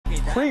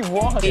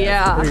Pre-raw.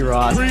 Yeah.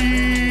 Pre-raw.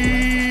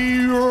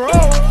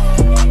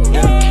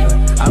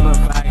 Yeah, I'm a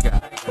fire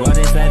guy. What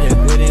is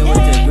that? Good in with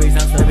the grease,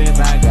 I'm serving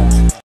vodka.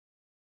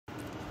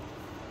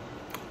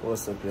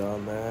 What's up, y'all,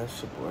 man?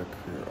 It's your boy,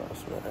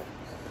 Ross, man.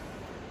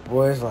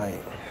 Boy, it's like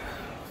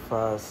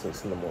 5,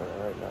 6 in the morning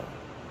right now.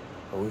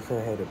 But we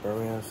finna head to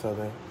Birmingham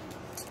Southern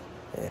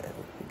and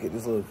get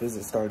this little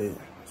visit started.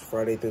 It's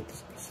Friday through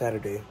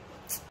Saturday.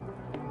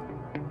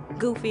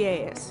 Goofy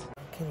ass.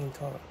 I can't even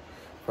talk.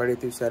 Friday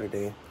through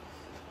Saturday.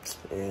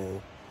 And,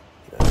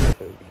 you know, it's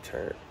gonna be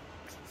turned.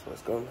 So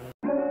let's go, man.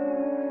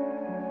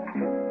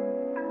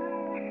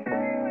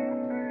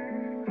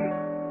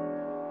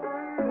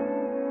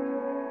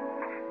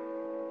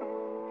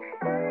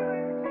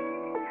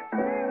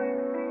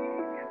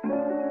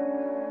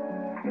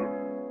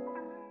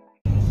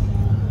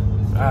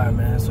 Alright,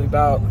 man, so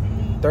about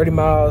 30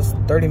 miles,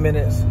 30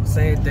 minutes,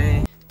 same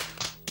thing.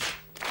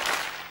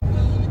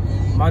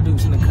 My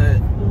dude's in the cut.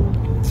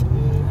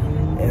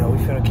 And we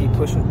finna keep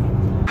pushing.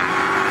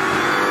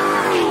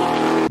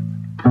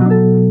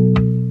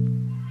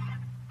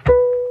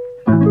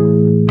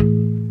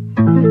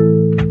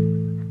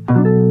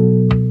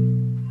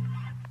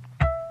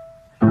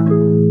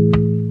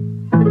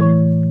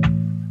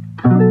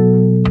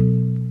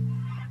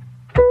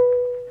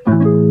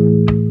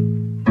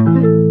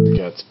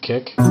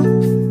 Kick.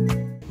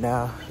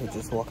 Now we're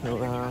just walking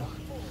around.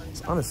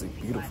 It's honestly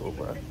beautiful,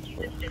 bro.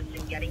 But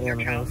yeah, man,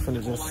 we're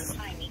finna just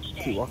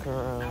keep walking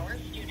around.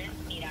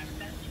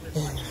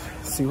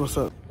 See what's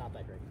up. Not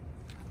that great.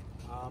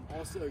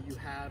 Also, you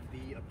have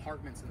the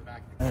apartments in the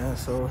back. Yeah,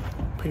 so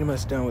pretty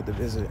much done with the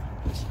visit.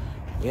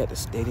 We at the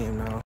stadium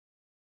now.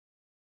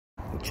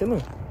 We're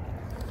chilling.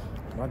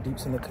 My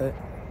deep's in the cut.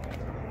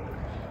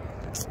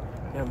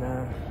 Yeah,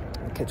 man.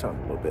 I'll catch up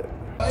a little bit.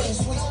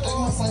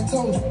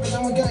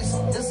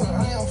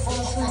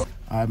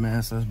 Alright,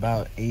 man, so it's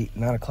about 8,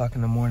 9 o'clock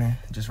in the morning.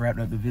 Just wrapped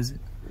up the visit.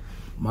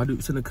 My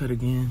dude's in the cut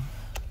again.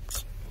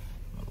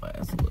 My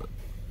last look.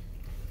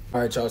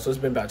 Alright, y'all, so it's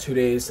been about 2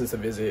 days since the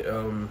visit.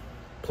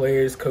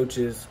 Players,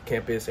 coaches,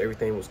 campus,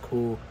 everything was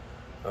cool.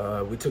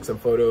 We took some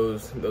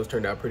photos. Those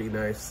turned out pretty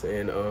nice.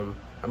 And I'm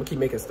gonna keep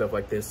making stuff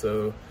like this.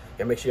 So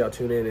yeah, make sure y'all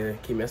tune in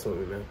and keep messing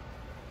with me, man.